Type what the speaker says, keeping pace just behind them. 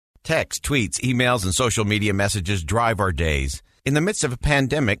Texts, tweets, emails, and social media messages drive our days. In the midst of a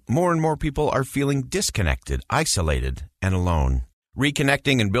pandemic, more and more people are feeling disconnected, isolated, and alone.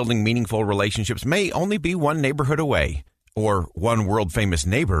 Reconnecting and building meaningful relationships may only be one neighborhood away, or one world-famous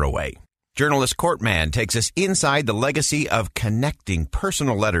neighbor away. Journalist Court Mann takes us inside the legacy of connecting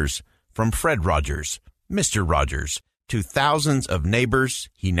personal letters from Fred Rogers, Mr. Rogers, to thousands of neighbors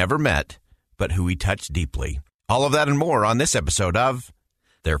he never met, but who he touched deeply. All of that and more on this episode of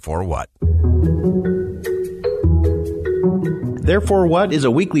Therefore What? Therefore What is a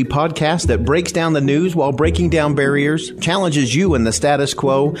weekly podcast that breaks down the news while breaking down barriers, challenges you in the status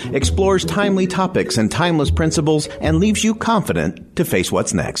quo, explores timely topics and timeless principles, and leaves you confident to face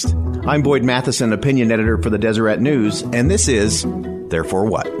what's next. I'm Boyd Matheson, opinion editor for the Deseret News, and this is Therefore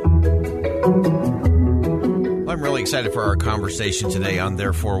What? I'm really excited for our conversation today on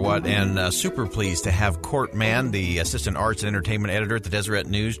Therefore What, and super pleased to have Court Mann, the assistant arts and entertainment editor at the Deseret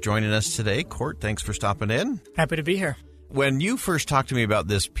News, joining us today. Court, thanks for stopping in. Happy to be here. When you first talked to me about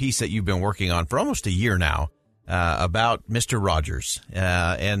this piece that you've been working on for almost a year now, about Mr. Rogers,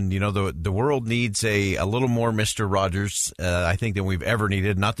 and you know the world needs a little more Mr. Rogers, I think, than we've ever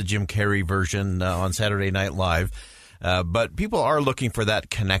needed. Not the Jim Carrey version on Saturday Night Live. But people are looking for that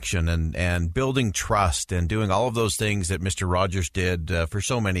connection and building trust and doing all of those things that Mr. Rogers did for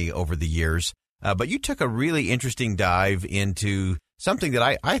so many over the years. But you took a really interesting dive into something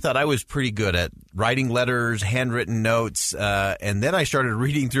that I thought I was pretty good at, writing letters, handwritten notes. And then I started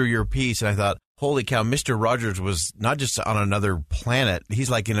reading through your piece and I thought, holy cow, Mr. Rogers was not just on another planet. He's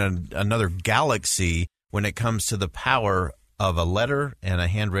like in another galaxy when it comes to the power of a letter and a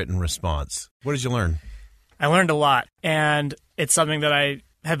handwritten response. What did you learn? I learned a lot, and it's something that I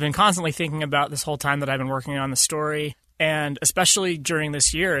have been constantly thinking about this whole time that I've been working on the story, and especially during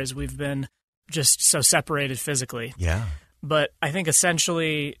this year as we've been just so separated physically. Yeah. But I think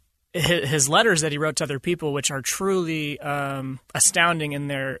essentially his letters that he wrote to other people, which are truly astounding in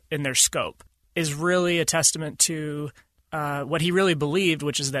their scope, is really a testament to what he really believed,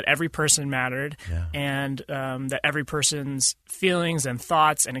 which is that every person mattered, and that every person's feelings and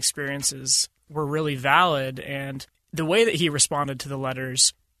thoughts and experiences were really valid. And the way that he responded to the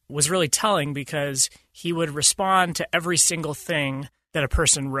letters was really telling, because he would respond to every single thing that a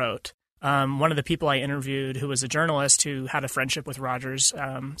person wrote. One of the people I interviewed, who was a journalist who had a friendship with Rogers,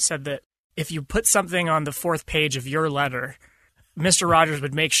 said that if you put something on the fourth page of your letter, Mr. Rogers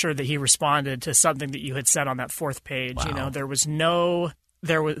would make sure that he responded to something that you had said on that fourth page. Wow. You know, there was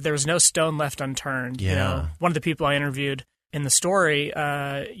no stone left unturned. Yeah. You know, one of the people I interviewed in the story,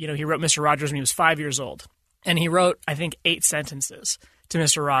 he wrote Mr. Rogers when he was 5 years old. And he wrote, I think, 8 sentences to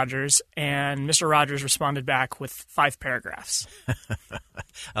Mr. Rogers, and Mr. Rogers responded back with 5 paragraphs.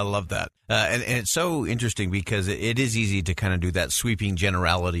 I love that. And it's so interesting because it is easy to kind of do that sweeping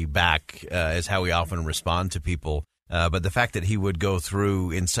generality back as how we often respond to people. But the fact that he would go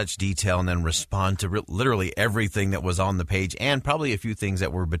through in such detail and then respond to literally everything that was on the page, and probably a few things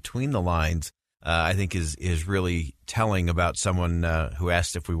that were between the lines, I think is really telling about someone who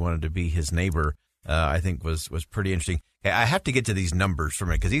asked if we wanted to be his neighbor. I think was pretty interesting. I have to get to these numbers for a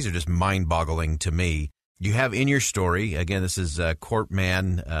minute because these are just mind-boggling to me. You have in your story, again, this is Court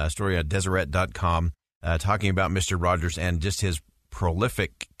Mann, story at Deseret.com, talking about Mr. Rogers and just his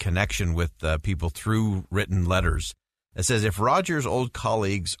prolific connection with people through written letters. It says, if Rogers' old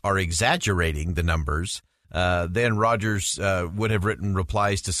colleagues are exaggerating the numbers, then Rogers would have written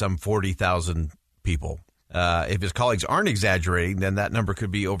replies to some 40,000 people. If his colleagues aren't exaggerating, then that number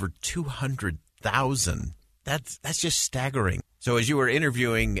could be over 200,000. That's just staggering. So as you were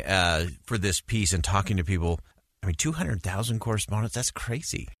interviewing for this piece and talking to people, 200,000 correspondents, that's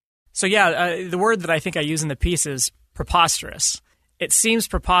crazy. So the word that I think I use in the piece is preposterous. It seems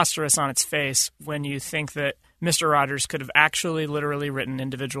preposterous on its face when you think that Mr. Rogers could have actually literally written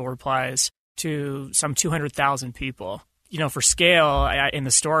individual replies to some 200,000 people. You know, for scale, in the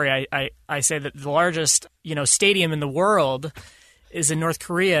story, I say that the largest, stadium in the world is in North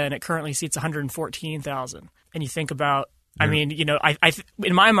Korea, and it currently seats 114,000. And you think about, in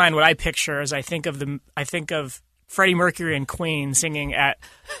my mind, what I picture is I think of Freddie Mercury and Queen singing at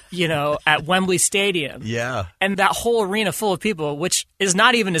Wembley Stadium. Yeah. And that whole arena full of people, which is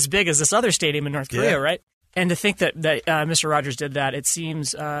not even as big as this other stadium in North Korea, right? And to think that Mr. Rogers did that, it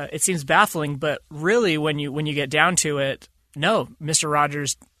seems baffling. But really, when you get down to it, no, Mr.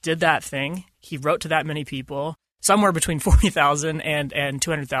 Rogers did that thing. He wrote to that many people, somewhere between 40,000 and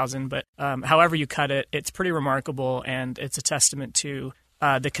 200,000. But however you cut it, it's pretty remarkable, and it's a testament to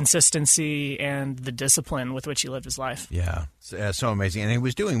the consistency and the discipline with which he lived his life. Yeah, so amazing. And he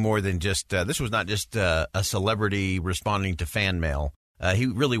was doing more than just this was not just a celebrity responding to fan mail. he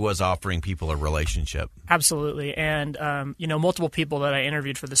really was offering people a relationship. Absolutely. And, multiple people that I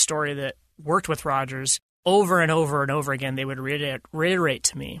interviewed for the story that worked with Rogers, over and over and over again, they would reiterate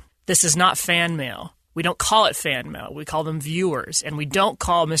to me, this is not fan mail. We don't call it fan mail. We call them viewers. And we don't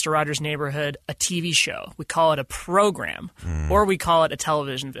call Mr. Rogers' Neighborhood a TV show. We call it a program, or we call it a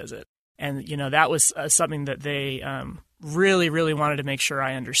television visit. And, that was something that they really, really wanted to make sure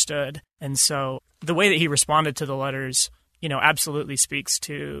I understood. And so the way that he responded to the letters, absolutely speaks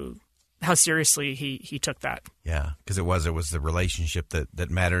to how seriously he took that. Yeah, because it was the relationship that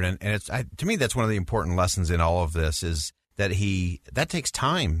mattered. And it's to me, that's one of the important lessons in all of this is that that takes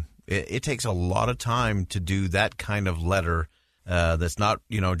time. It takes a lot of time to do that kind of letter that's not,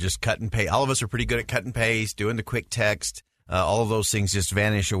 just cut and paste. All of us are pretty good at cut and paste, doing the quick text. All of those things just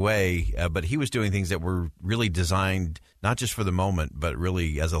vanish away. But he was doing things that were really designed not just for the moment, but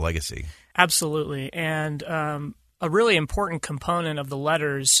really as a legacy. Absolutely. And a really important component of the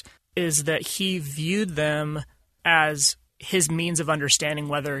letters is that he viewed them as his means of understanding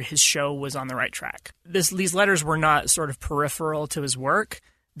whether his show was on the right track. These letters were not sort of peripheral to his work.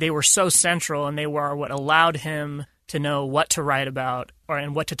 They were so central, and they were what allowed him to know what to write about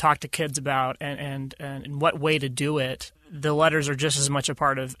and what to talk to kids about and in what way to do it. The letters are just as much a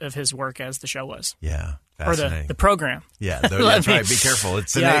part of his work as the show was. Yeah, fascinating. Or the program. Yeah, that's right. Be careful.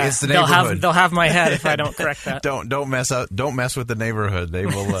 It's the neighborhood. They'll have my head if I don't correct that. Don't mess with the neighborhood. They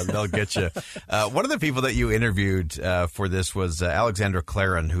will. They'll get you. One of the people that you interviewed for this was Alexandra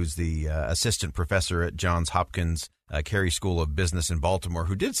Claren, who's the assistant professor at Johns Hopkins Carey School of Business in Baltimore,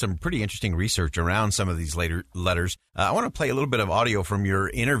 who did some pretty interesting research around some of these later letters. I want to play a little bit of audio from your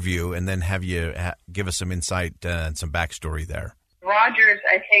interview and then have you give us some insight and some backstory there. Rogers,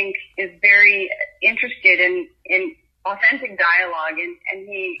 I think, is very interested in authentic dialogue, and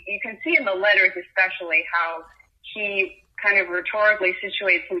you can see in the letters especially how he kind of rhetorically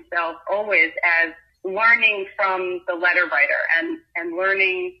situates himself always as learning from the letter writer and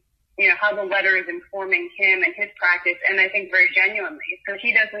learning how the letter is informing him and his practice, and I think very genuinely. So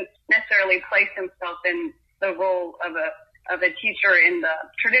he doesn't necessarily place himself in the role of a teacher in the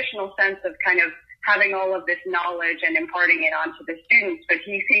traditional sense of kind of having all of this knowledge and imparting it onto the students, but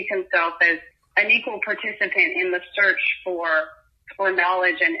he sees himself as an equal participant in the search for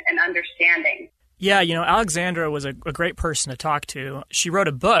knowledge and understanding. Yeah, Alexandra was a great person to talk to. She wrote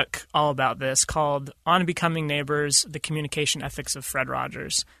a book all about this called On Becoming Neighbors, The Communication Ethics of Fred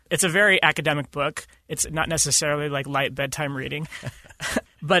Rogers. It's a very academic book. It's not necessarily like light bedtime reading,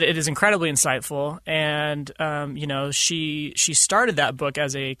 but it is incredibly insightful. And, she started that book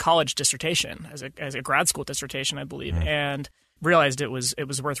as a college dissertation, as a grad school dissertation, I believe, and realized it was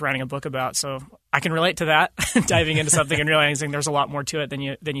worth writing a book about. So I can relate to that, diving into something and realizing there's a lot more to it than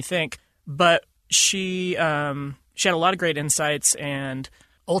you think. But she had a lot of great insights, and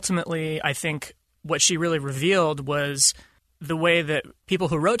ultimately, I think what she really revealed was the way that people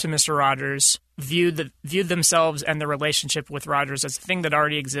who wrote to Mr. Rogers viewed themselves and their relationship with Rogers as a thing that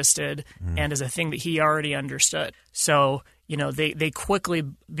already existed and as a thing that he already understood. So, they quickly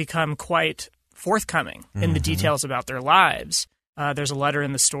become quite forthcoming in the details about their lives. There's a letter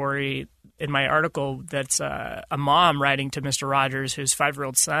in the story in my article that's a mom writing to Mr. Rogers whose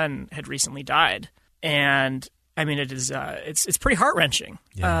 5-year-old son had recently died. And I mean, it's pretty heart-wrenching.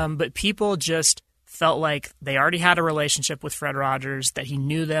 Yeah. But people just felt like they already had a relationship with Fred Rogers, that he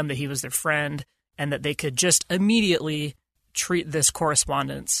knew them, that he was their friend, and that they could just immediately treat this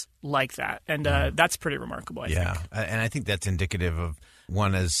correspondence like that. And that's pretty remarkable, I think. Yeah, and I think that's indicative of,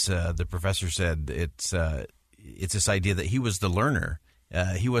 one, as the professor said, it's this idea that he was the learner.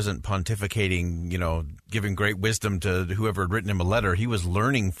 He wasn't pontificating, giving great wisdom to whoever had written him a letter. He was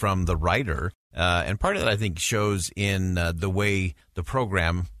learning from the writer. And part of that, I think, shows in the way the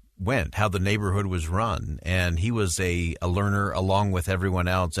program went, how the neighborhood was run. And he was a learner along with everyone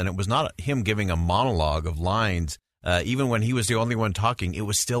else. And it was not him giving a monologue of lines. Even when he was the only one talking, it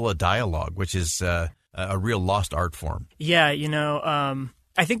was still a dialogue, which is a real lost art form. Yeah,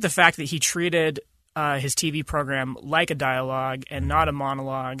 I think the fact that he treated his TV program like a dialogue and not a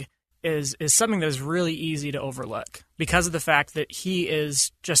monologue is something that is really easy to overlook because of the fact that he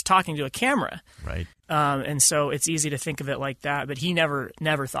is just talking to a camera. Right. And so it's easy to think of it like that, but he never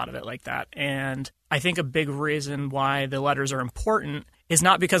thought of it like that. And I think a big reason why the letters are important is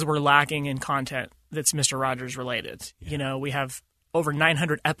not because we're lacking in content that's Mr. Rogers related. Yeah. We have over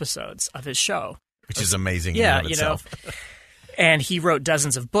 900 episodes of his show. Which is amazing. Yeah, in and of itself. And he wrote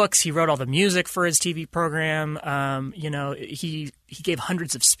dozens of books. He wrote all the music for his TV program. He gave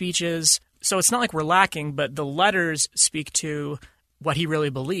hundreds of speeches. So it's not like we're lacking, but the letters speak to what he really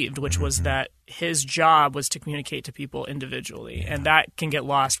believed, which was that his job was to communicate to people individually. And that can get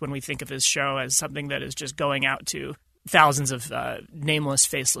lost when we think of his show as something that is just going out to thousands of nameless,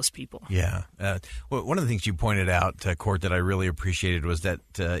 faceless people. Yeah. Well, one of the things you pointed out, Court, that I really appreciated was that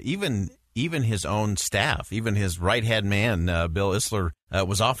even his own staff, even his right-hand man, Bill Isler,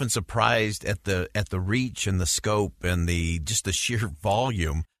 was often surprised at the reach and the scope and the sheer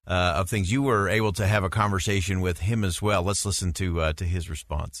volume of things. You were able to have a conversation with him as well. Let's listen to his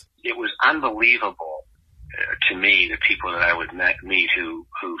response. It was unbelievable to me, the people that I would meet who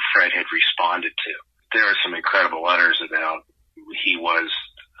Fred had responded to. There are some incredible letters about he was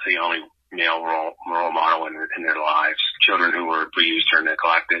the only male role model in their lives. Children who were abused or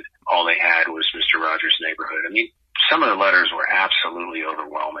neglected, all they had was Mr. Rogers' Neighborhood. I mean, some of the letters were absolutely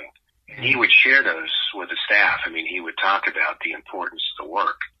overwhelming. And he would share those with the staff. I mean, he would talk about the importance of the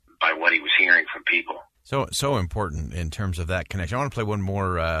work by what he was hearing from people. So important in terms of that connection. I want to play one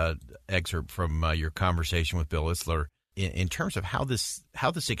more excerpt from your conversation with Bill Isler in terms of how this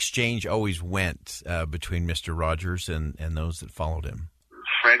exchange always went between Mr. Rogers and those that followed him.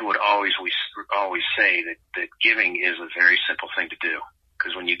 Fred would always say that giving is a very simple thing to do,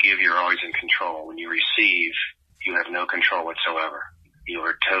 because when you give, you're always in control. When you receive, you have no control whatsoever. You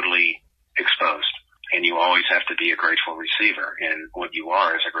are totally exposed, and you always have to be a grateful receiver. And what you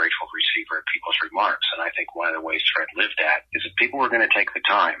are is a grateful receiver of people's remarks. And I think one of the ways Fred lived that is that people were going to take the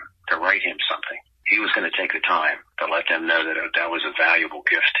time to write him something. He was going to take the time to let them know that that was a valuable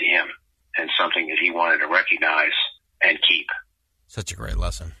gift to him and something that he wanted to recognize and keep. Such a great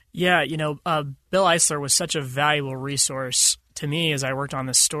lesson. Yeah, Bill Isler was such a valuable resource to me as I worked on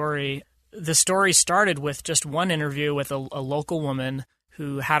this story. The story started with just one interview with a local woman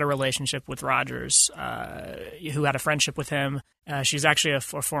who had a relationship with Rogers, who had a friendship with him. She's actually a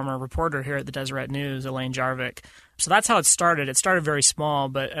former reporter here at the Deseret News, Elaine Jarvik. So that's how it started. It started very small,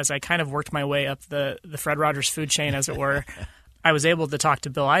 but as I kind of worked my way up the Fred Rogers food chain, as it were, I was able to talk to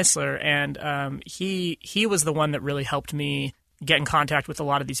Bill Isler, and he was the one that really helped me get in contact with a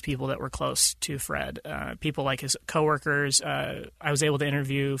lot of these people that were close to Fred, people like his coworkers. I was able to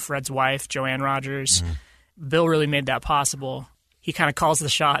interview Fred's wife, Joanne Rogers. Bill really made that possible. He kind of calls the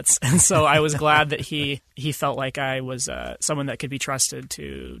shots, and so I was glad that he felt like I was someone that could be trusted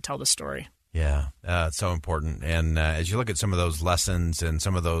to tell the story. Yeah, it's so important. And as you look at some of those lessons and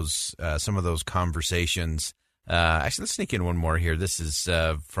some of those conversations, actually, let's sneak in one more here. This is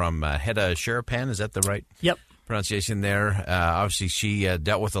from Hedda Sharapan. Is that the right? Yep. Pronunciation there. Obviously, she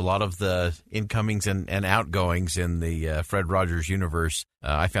dealt with a lot of the incomings and outgoings in the Fred Rogers universe.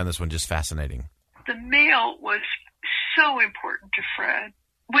 I found this one just fascinating. The mail was so important to Fred.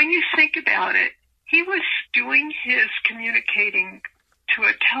 When you think about it, he was doing his communicating to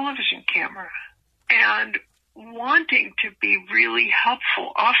a television camera and wanting to be really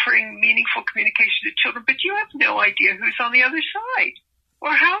helpful, offering meaningful communication to children, but you have no idea who's on the other side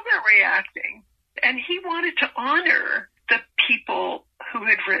or how they're reacting. And he wanted to honor the people who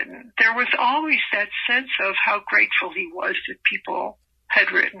had written. There was always that sense of how grateful he was that people had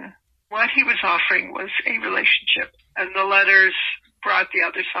written. What he was offering was a relationship, and the letters brought the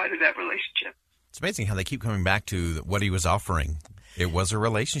other side of that relationship. It's amazing how they keep coming back to what he was offering. It was a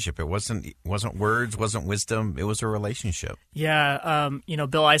relationship. It wasn't words, wasn't wisdom. It was a relationship. Yeah,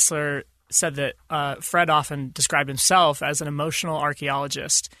 Bill Isler said that Fred often described himself as an emotional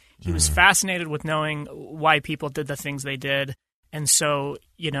archaeologist. He was fascinated with knowing why people did the things they did. And so,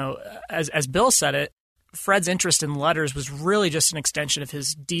 as Bill said it, Fred's interest in letters was really just an extension of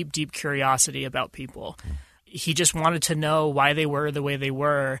his deep, deep curiosity about people. He just wanted to know why they were the way they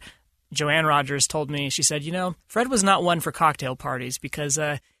were. Joanne Rogers told me, she said, Fred was not one for cocktail parties because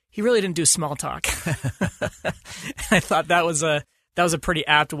he really didn't do small talk. I thought that was a pretty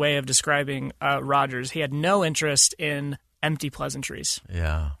apt way of describing Rogers. He had no interest in empty pleasantries.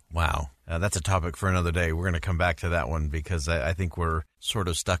 Yeah. Wow. That's a topic for another day. We're going to come back to that one because I think we're sort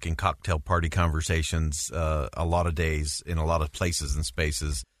of stuck in cocktail party conversations a lot of days in a lot of places and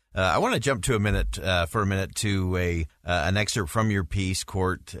spaces. I want to jump to for a minute to an excerpt from your piece,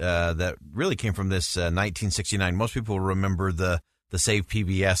 Court, that really came from this 1969. Most people remember the Save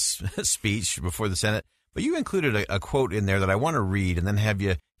PBS speech before the Senate, but you included a quote in there that I want to read and then have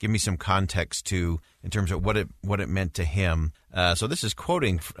you give me some context to in terms of what it meant to him. So this is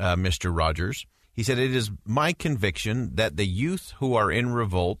quoting Mr. Rogers. He said, "It is my conviction that the youth who are in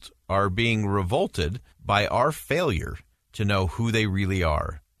revolt are being revolted by our failure to know who they really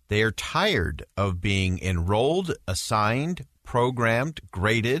are. They are tired of being enrolled, assigned, programmed,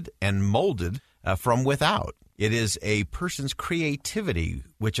 graded, and molded from without. It is a person's creativity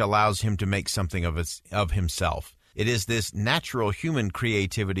which allows him to make something of himself. It is this natural human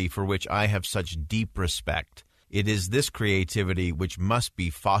creativity for which I have such deep respect. It is this creativity which must be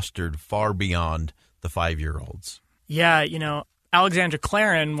fostered far beyond the 5-year-olds. Yeah, Alexandra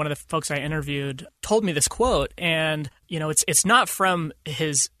Claren, one of the folks I interviewed, told me this quote, and it's not from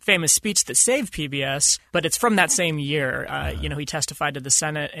his famous speech that saved PBS, but it's from that same year. He testified to the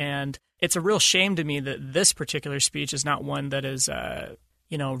Senate, and it's a real shame to me that this particular speech is not one that is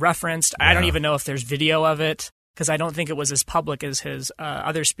referenced. Yeah. I don't even know if there's video of it, because I don't think it was as public as his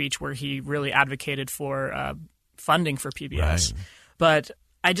other speech where he really advocated for funding for PBS. Right. But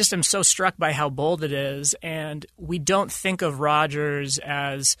I just am so struck by how bold it is, and we don't think of Rogers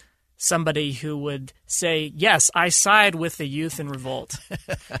as somebody who would say, yes, I side with the youth in revolt.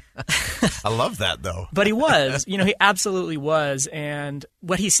 I love that, though. But he was. He absolutely was. And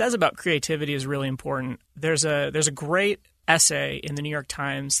what he says about creativity is really important. There's a great essay in the New York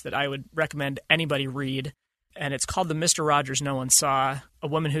Times that I would recommend anybody read, and it's called The Mr. Rogers No One Saw. A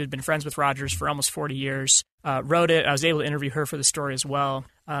woman who had been friends with Rogers for almost 40 years wrote it. I was able to interview her for the story as well.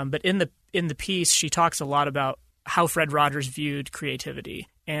 But in the piece, she talks a lot about how Fred Rogers viewed creativity,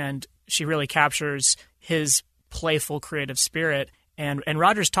 and she really captures his playful creative spirit. And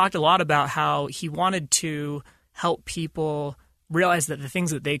Rogers talked a lot about how he wanted to help people realize that the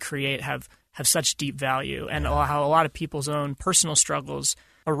things that they create have such deep value, and how a lot of people's own personal struggles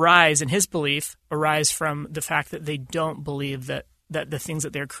arise, in his belief, arise from the fact that they don't believe that the things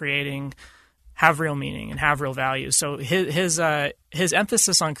that they're creating have real meaning and have real value. So his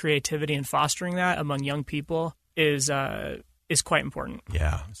emphasis on creativity and fostering that among young people is quite important.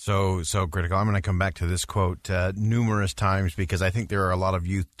 Yeah, so critical. I'm going to come back to this quote numerous times, because I think there are a lot of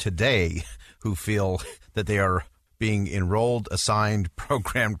youth today who feel that they are being enrolled, assigned,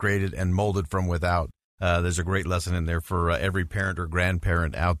 programmed, graded, and molded from without. There's a great lesson in there for every parent or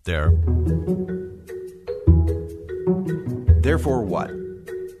grandparent out there. Therefore what?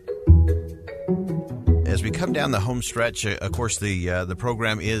 As we come down the home stretch, of course, the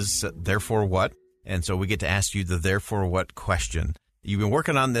program is Therefore What? And so we get to ask you the Therefore What question. You've been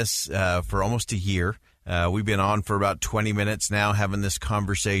working on this for almost a year. We've been on for about 20 minutes now having this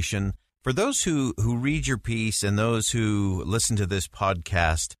conversation. For those who read your piece and those who listen to this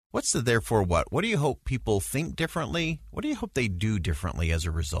podcast, what's the Therefore What? What do you hope people think differently? What do you hope they do differently as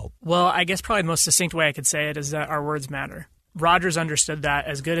a result? Well, I guess probably the most succinct way I could say it is that our words matter. Rogers understood that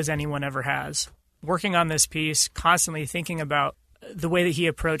as good as anyone ever has. Working on this piece, constantly thinking about the way that he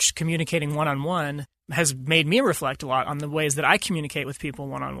approached communicating one-on-one has made me reflect a lot on the ways that I communicate with people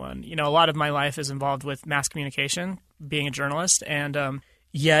one-on-one. A lot of my life is involved with mass communication, being a journalist, and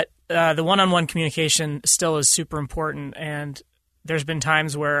yet the one-on-one communication still is super important. And there's been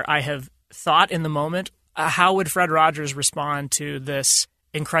times where I have thought in the moment, how would Fred Rogers respond to this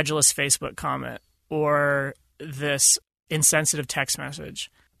incredulous Facebook comment or this insensitive text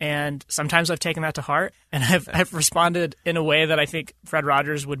message? And sometimes I've taken that to heart, and I've responded in a way that I think Fred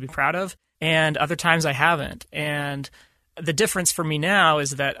Rogers would be proud of, and other times I haven't. And the difference for me now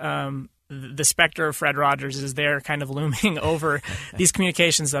is that the specter of Fred Rogers is there kind of looming over these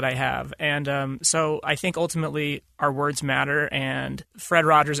communications that I have. And so I think ultimately our words matter, and Fred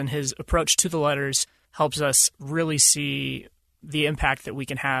Rogers and his approach to the letters helps us really see the impact that we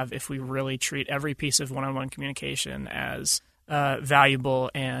can have if we really treat every piece of one-on-one communication as valuable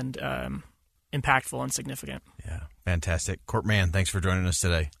and impactful and significant. Yeah, fantastic. Court Mann, thanks for joining us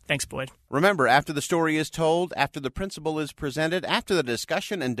today. Thanks, Boyd. Remember, after the story is told, after the principle is presented, after the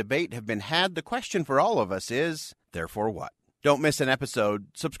discussion and debate have been had, the question for all of us is, therefore what? Don't miss an episode.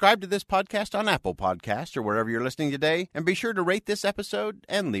 Subscribe to this podcast on Apple Podcasts or wherever you're listening today, and be sure to rate this episode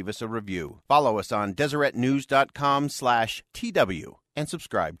and leave us a review. Follow us on DeseretNews.com/TW and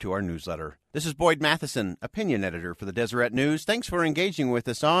subscribe to our newsletter. This is Boyd Matheson, opinion editor for the Deseret News. Thanks for engaging with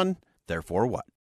us on Therefore What?